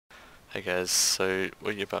Hey guys, so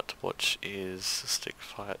what you're about to watch is a stick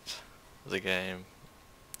fight of the game.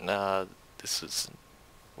 This is,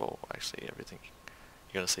 well, actually everything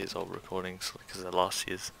you're gonna see is old recordings because they're last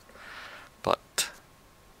year's. But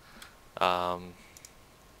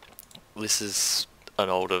this is an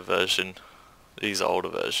older version. These are older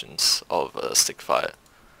versions of a stick fight.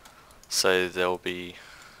 So there'll be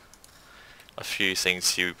a few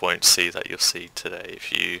things you won't see that you'll see today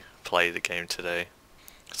if you play the game today.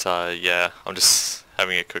 So yeah, I'm just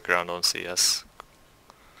having a quick round on CS.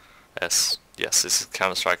 Yes, this is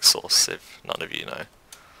Counter-Strike Source, if none of you know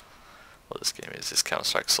what this game is. It's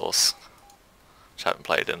Counter-Strike Source, which I haven't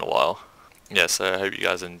played in a while. Yeah, so I hope you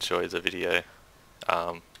guys enjoy the video.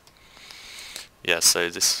 Yeah, so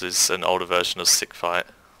this is an older version of Stick Fight.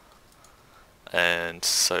 And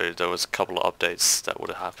so there was a couple of updates that would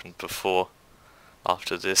have happened before,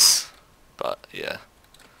 after this. But yeah,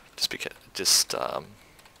 just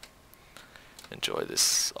enjoy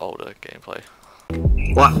this older gameplay.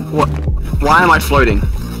 What? Why am I floating?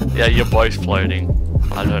 Yeah, you're both floating.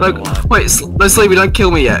 I don't know why. Wait, no, Sleepy, don't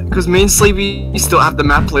kill me yet, because me and Sleepy still have the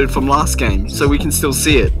map loaded from last game, so we can still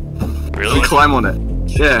see it. Really? We climb on it.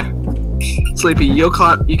 Yeah. Sleepy, you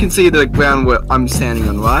can see the ground where I'm standing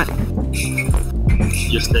on, right?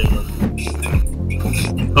 You're standing on.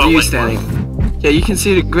 Where are you standing? What? Yeah, you can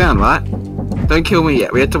see the ground, right? Don't kill me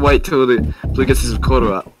yet. We have to wait till the blue gets his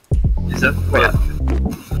recorder up. Is that? Wait.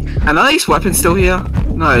 And are these weapons still here?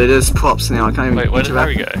 No, they're just props now. I can't even. Wait, where did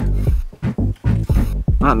Harry go?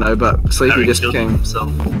 I don't know, but Sleepy Harry just killed became.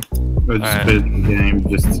 himself. I just played the game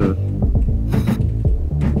just to.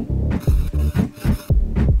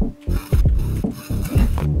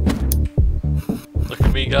 Look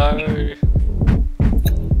at me go.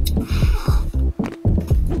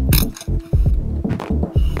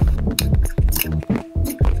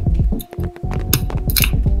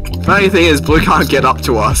 The only thing is, Blue can't get up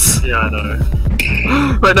to us. Yeah, I know.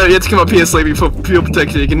 Wait, no, you have to come up here, Sleepy, for pure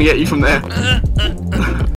protection. He can get you from there. Once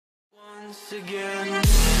again.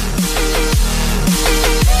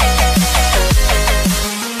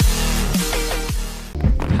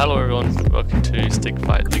 Hello everyone, welcome to Stick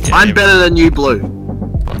Fight the game. I'm better than you, Blue.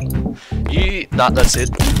 Nah, that's it.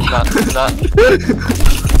 Nah.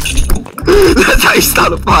 That's how you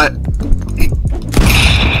start a fight.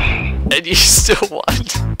 And you still won.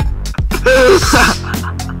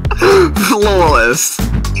 Flawless.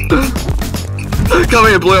 Come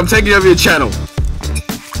here, Blue. I'm taking over your channel.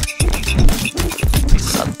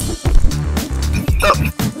 Oh.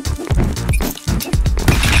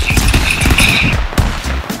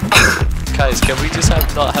 Guys, can we just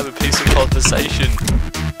not have a peaceful conversation?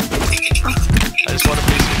 I just want a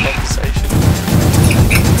peaceful conversation.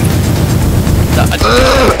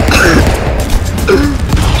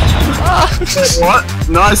 What?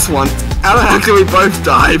 Nice one. How the heck did we both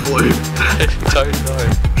die, Blue? I don't know.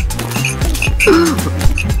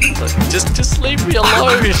 Just leave me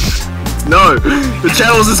alone. No, the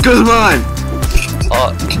channel's as good as mine.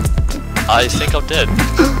 Oh, I think I'm dead.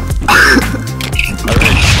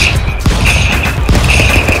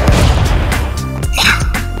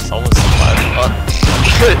 Someone's survived.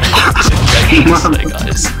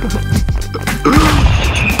 Guys.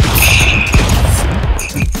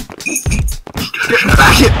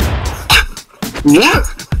 Back it. What?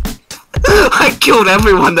 I killed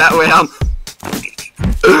everyone that round.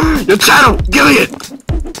 Your channel, give me it.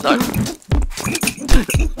 No.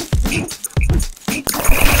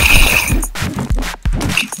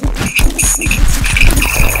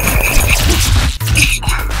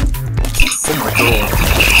 Oh my god.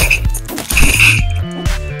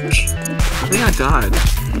 I think I died.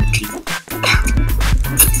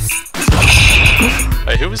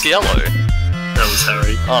 Wait, who was yellow? That was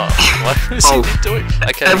Harry. Oh, what was he doing?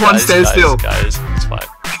 Okay, everyone guys, stand still. Guys, it's fine.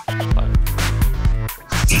 It's fine.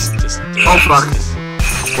 Just Oh fuck.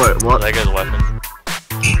 Wait, what? There goes a weapon.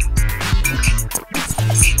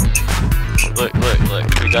 Look.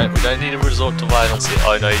 We don't need to resort to violence here.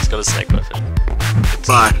 Oh no, he's got a snake weapon.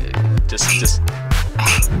 Bye. Just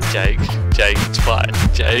Jake, it's fine.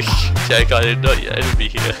 Jake, I didn't know your enemy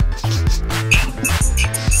here.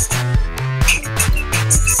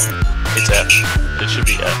 It's F. It should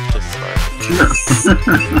be F to throw.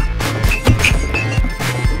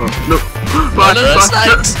 No. One of the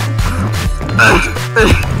snakes!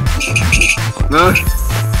 No.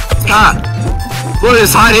 Ah! Blue,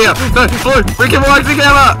 just hide here! No, Blue, bring him away, bring him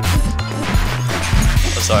out!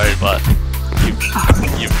 I'm sorry, but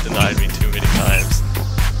you've denied me too many times.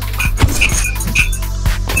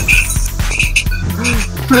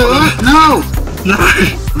 No! No!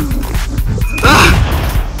 Ah!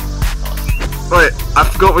 Wait, I I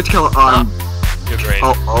forgot which color I'm. You're green.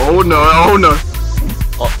 Oh no, oh no.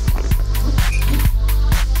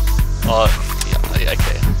 Oh, yeah,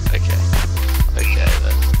 okay then.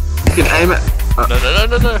 You can aim it. No.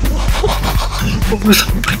 What was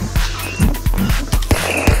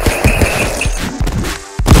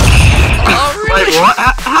Oh, really? Wait, what?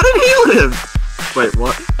 How did he live? Wait,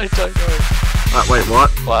 what? I don't know. Wait, what?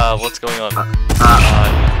 Wow, what's going on?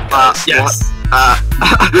 yes.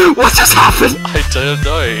 What just happened? I don't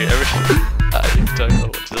know. I don't know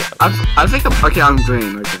what to do. I think I'm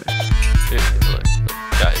green. Okay. Look,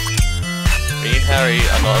 guys, me and Harry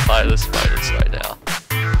are not fighters right now.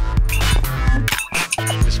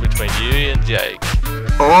 It's between you and Jake.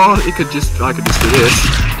 Or I could just do this.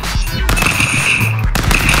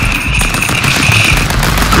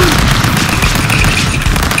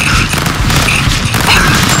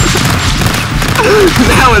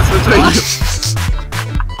 Now it's between you.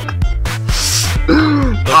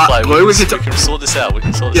 Blue, we can sort this out. We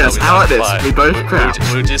can sort this out. Yes, how about this? We both crouch.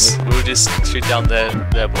 We'll just shoot down their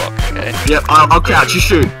block, okay? Yep, I'll crouch. You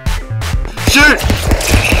shoot. Shoot!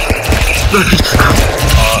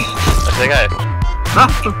 It's okay.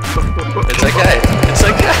 It's okay. It's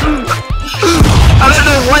okay. I don't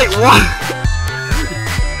know. Wait, what?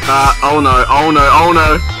 Oh no! Oh no! Oh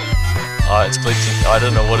no! Oh, it's glitching. I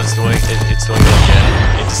don't know what it's doing. It's doing it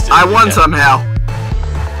again. I won somehow.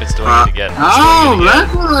 It's doing it again. Oh,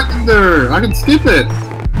 that's what I can do. I can skip it.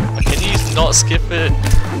 Can you not skip it?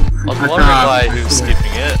 I was wondering why who's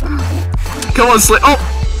skipping it. Come on, Slip. Oh!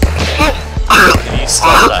 Can you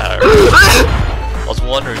stop that, Harry? I was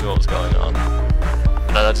wondering what was going on.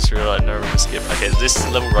 And I just realised no room to skip. Okay, this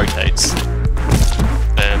level rotates.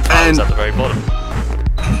 And power's at the very bottom.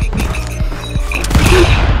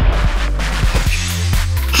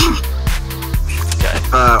 Okay.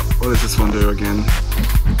 What does this one do again?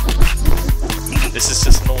 This is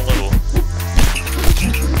just a normal level.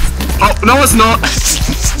 Oh, no it's not!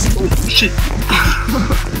 Oh, shit.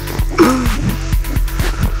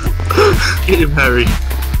 Get him, Harry.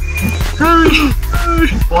 Hurry!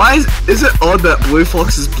 Why is it odd that Blue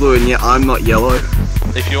Fox is blue and yet I'm not yellow?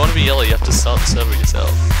 If you want to be yellow, you have to start the server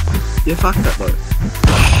yourself. Yeah, fuck that though.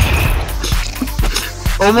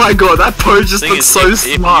 Oh my god, that pose just looks so if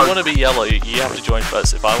smart. If you want to be yellow, you have to join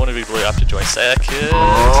first. If I want to be blue, I have to join second.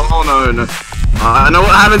 Oh no. I know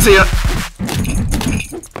what happens here.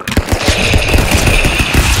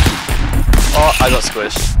 Oh, I got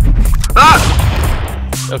squished. Ah!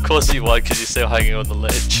 Of course you won, because you're still hanging on the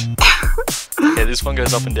ledge. Okay, this one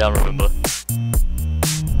goes up and down, remember.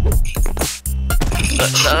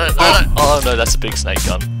 No. Oh no, that's a big snake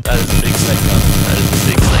gun. That is a big snake gun. That is a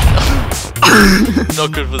big snake gun.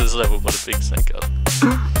 Not good for this level, but a big snake gun.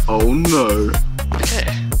 Oh no. Okay,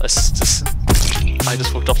 let's just... I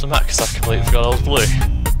just walked off the map because I completely forgot I was blue.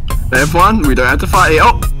 They've won, we don't have to fight here.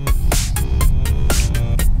 Oh!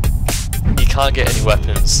 You can't get any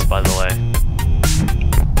weapons, by the way.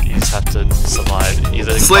 You just have to survive.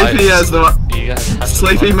 Either Sleepy has the... You guys have to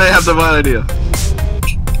Sleepy may have the right idea.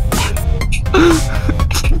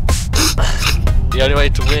 The only way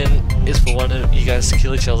to win is for one of you guys to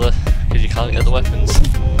kill each other, because you can't get the weapons.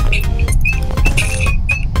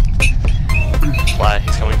 Why?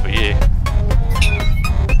 He's coming for you.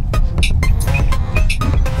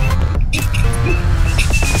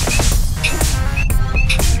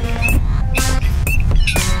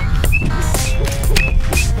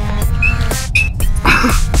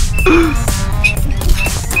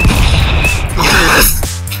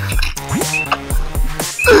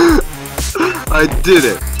 I did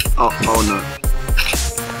it. Oh no.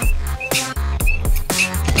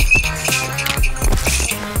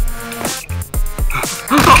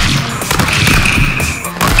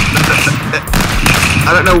 I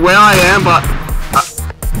don't know where I am, but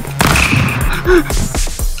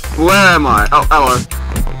where am I? Oh, hello.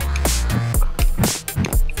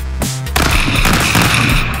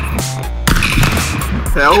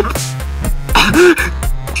 Help!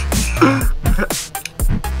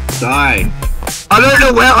 Die. I don't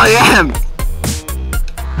know where I am!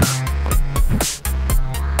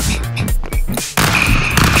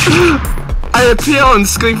 I appear on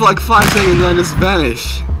screen for like 5 seconds and I just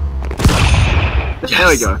vanish. Yes. There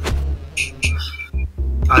we go.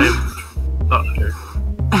 I am not here.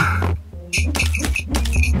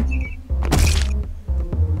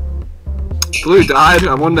 Blue died,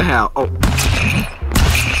 I wonder how. Oh.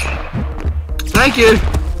 Thank you!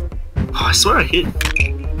 Oh, I swear I hit.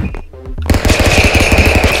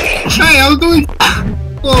 Hey, I was doing.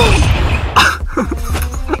 Oh.